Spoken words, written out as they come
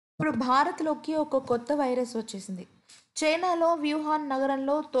ఇప్పుడు భారత్‌లోకి ఒక కొత్త వైరస్ వచ్చేసింది. చైనాలో వ్యూహాన్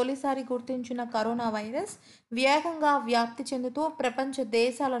నగరంలో తొలిసారి గుర్తించిన కరోనా వైరస్ వేగంగా వ్యాప్తి చెందుతూ ప్రపంచ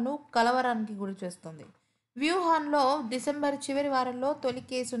దేశాలను కలవరానికి గురిచేస్తుంది. వ్యూహాన్‌లో డిసెంబర్ చివరి వారంలో తొలి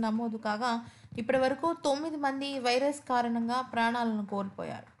కేసు నమోదు కాగా, ఇప్పటివరకు 9 మంది ఈ వైరస్ కారణంగా ప్రాణాలను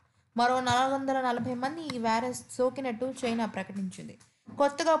కోల్పోయారు. మరో 440 మంది ఈ వైరస్ సోకినట్టు చైనా ప్రకటించింది.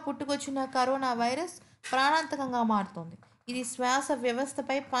 కొత్తగా పుట్టుకొచ్చిన కరోనా వైరస్ ప్రాణాంతకంగా మారుతోంది. ఇది శ్వాస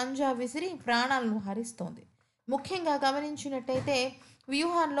వ్యవస్థపై పంజా విసిరి ప్రాణాలను హరిస్తోంది. ముఖ్యంగా గమనించినట్టయితే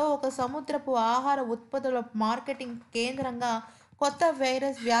వ్యూహాన్లో ఒక సముద్రపు ఆహార ఉత్పత్తుల మార్కెటింగ్ కేంద్రంగా కొత్త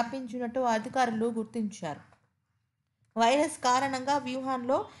వైరస్ వ్యాపించినట్టు అధికారులు గుర్తించారు. వైరస్ కారణంగా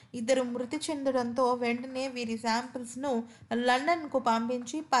వ్యూహాన్లో ఇద్దరు మృతి చెందడంతో వెంటనే వీరి శాంపిల్స్‌ను లండన్‌కు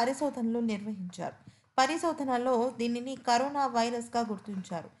పంపించి పరిశోధనలు నిర్వహించారు. పరిశోధనలో దీనిని కరోనా వైరస్‌గా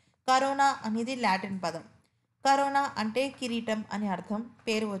గుర్తించారు. కరోనా అనేది లాటిన్ పదం. కరోనా అంటే కిరీటం అని అర్థం,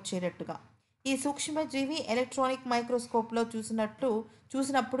 పేరు వచ్చేటట్టుగా. ఈ సూక్ష్మజీవి ఎలక్ట్రానిక్ మైక్రోస్కోప్‌లో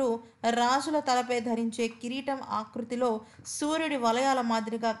చూసినప్పుడు రాజుల తలపై ధరించే కిరీటం ఆకృతిలో సూర్యుడి వలయాల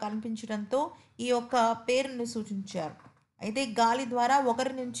మాదిరిగా కనిపించడంతో ఈ యొక్క పేరును సూచించారు. అయితే గాలి ద్వారా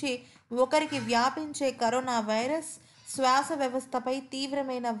ఒకరి నుంచి ఒకరికి వ్యాపించే కరోనా వైరస్ శ్వాస వ్యవస్థపై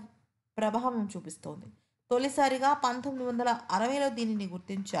తీవ్రమైన ప్రభావం చూపిస్తోంది. తొలిసారిగా 1960లో దీనిని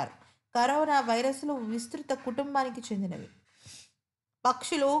గుర్తించారు. కరోనా వైరస్‌లు విస్తృత కుటుంబానికి చెందినవి.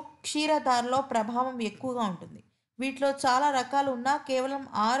 పక్షులు, క్షీరదాల్లో ప్రభావం ఎక్కువగా ఉంటుంది. వీటిలో చాలా రకాలు ఉన్నా కేవలం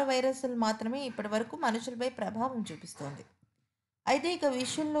 6 వైరస్‌లు మాత్రమే ఇప్పటివరకు మనుషులపై ప్రభావం చూపిస్తోంది. అయితే ఇక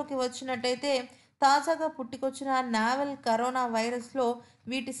విషయంలోకి వచ్చినట్టయితే తాజాగా పుట్టుకొచ్చిన నావెల్ కరోనా వైరస్‌లో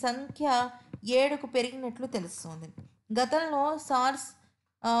వీటి సంఖ్య 7కు పెరిగినట్లు తెలుస్తోంది. గతంలో సార్స్,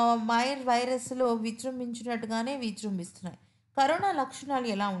 మైర్ వైరస్‌లు విజృంభించినట్టుగానే విజృంభిస్తున్నాయి. కరోనా లక్షణాలు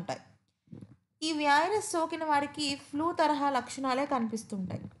ఎలా ఉంటాయి? ఈ వైరస్ సోకిన వారికి ఫ్లూ తరహా లక్షణాలే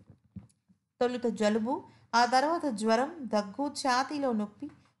కనిపిస్తుంటాయి. తొలుత జలుబు, ఆ తర్వాత జ్వరం, దగ్గు, ఛాతీలో నొప్పి,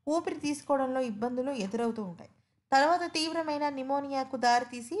 ఊపిరి తీసుకోవడంలో ఇబ్బందులు ఎదురవుతూ ఉంటాయి. తర్వాత తీవ్రమైన నిమోనియాకు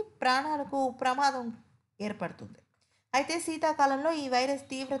దారితీసి ప్రాణాలకు ప్రమాదం ఏర్పడుతుంది. అయితే శీతాకాలంలో ఈ వైరస్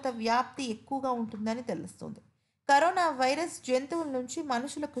తీవ్రత వ్యాప్తి ఎక్కువగా ఉంటుందని తెలుస్తుంది. కరోనా వైరస్ జంతువుల నుంచి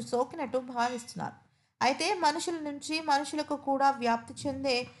మనుషులకు సోకినట్టు భావిస్తున్నారు. అయితే మనుషుల నుంచి మనుషులకు కూడా వ్యాప్తి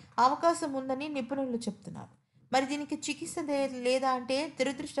చెందే అవకాశం ఉందని నిపుణులు చెప్తున్నారు. మరి దీనికి చికిత్స లేదా అంటే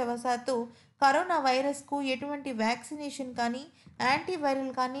దురదృష్టవశాత్తు కరోనా వైరస్కు ఎటువంటి వ్యాక్సినేషన్ కానీ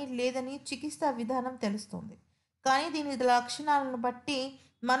యాంటీవైరల్ కానీ లేదని చికిత్సా విధానం తెలుస్తుంది. కానీ దీని లక్షణాలను బట్టి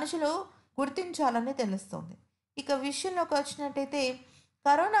మనుషులు గుర్తించాలని తెలుస్తోంది. ఇక విషయంలోకి వచ్చినట్టయితే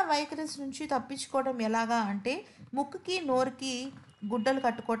కరోనా వైరస్ నుంచి తప్పించుకోవడం ఎలాగా అంటే ముక్కుకి, నోరుకి గుడ్డలు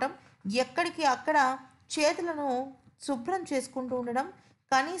కట్టుకోవటం, ఎక్కడికి అక్కడ చేతులను శుభ్రం చేసుకుంటూ ఉండడం,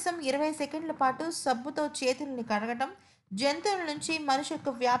 కనీసం 20 సెకండ్ల పాటు సబ్బుతో చేతుల్ని కడగటం, జంతువుల నుంచి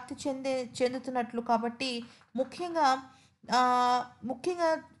మనుషులకు వ్యాప్తి చెందుతున్నట్లు కాబట్టి ముఖ్యంగా ముఖ్యంగా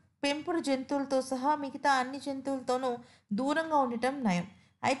పెంపుడు జంతువులతో సహా మిగతా అన్ని జంతువులతోనూ దూరంగా ఉండటం నయం.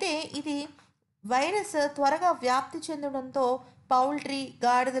 అయితే ఇది వైరస్ త్వరగా వ్యాప్తి చెందడంతో పౌల్ట్రీ,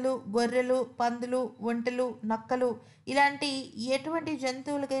 గాడిదలు, గొర్రెలు, పందులు, ఒంటెలు, నక్కలు ఇలాంటి ఎటువంటి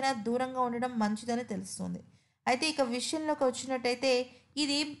జంతువులకైనా దూరంగా ఉండడం మంచిదని తెలుస్తుంది. అయితే ఇక విషయంలోకి వచ్చినట్టయితే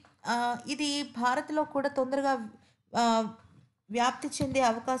ఇది ఇది భారత్‌లో కూడా తొందరగా ఆహ్, వ్యాప్తి చెందే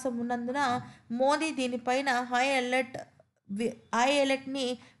అవకాశం ఉన్నందున మోదీ దీనిపైన హై అలర్ట్‌ని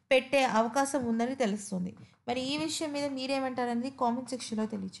పెట్టే అవకాశం ఉందని తెలుస్తుంది. మరి ఈ విషయం మీద మీరేమంటారనేది కామెంట్ సెక్షన్‌లో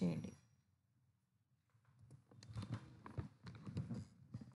తెలియచేయండి.